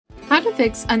How to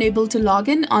fix unable to log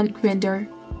in on Grindr.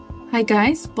 Hi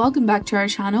guys, welcome back to our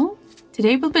channel.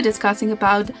 Today we'll be discussing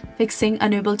about fixing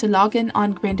unable to log in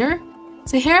on Grindr.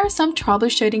 So here are some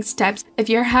troubleshooting steps if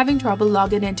you're having trouble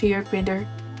logging into your Grindr.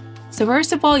 So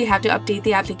first of all, you have to update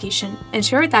the application.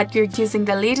 Ensure that you're using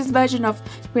the latest version of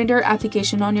Grindr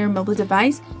application on your mobile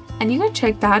device, and you can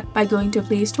check that by going to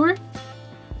Play Store.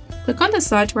 Click on the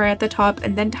search bar at the top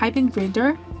and then type in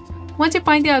Grindr. Once you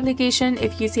find the application,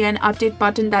 if you see an update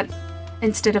button, that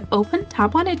instead of open,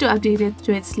 tap on it to update it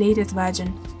to its latest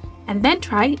version, and then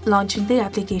try launching the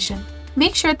application.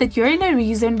 Make sure that you're in a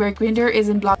region where Grindr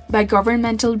isn't blocked by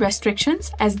governmental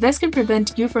restrictions, as this can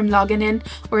prevent you from logging in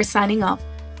or signing up.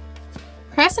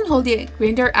 Press and hold the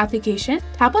Grindr application,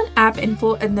 tap on App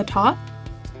Info in the top,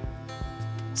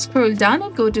 scroll down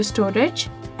and go to Storage,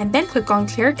 and then click on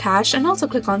Clear Cache and also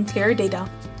click on Clear Data.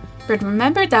 But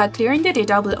remember that clearing the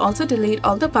data will also delete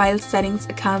all the files, settings,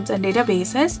 accounts, and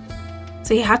databases,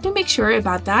 so you have to make sure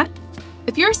about that.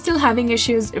 If you're still having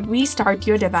issues, restart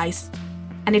your device.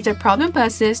 And if the problem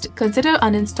persists, consider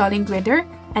uninstalling Grindr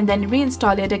and then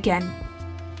reinstall it again.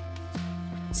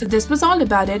 So this was all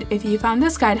about it. If you found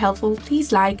this guide helpful,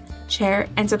 please like, share,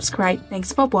 and subscribe.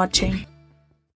 Thanks for watching.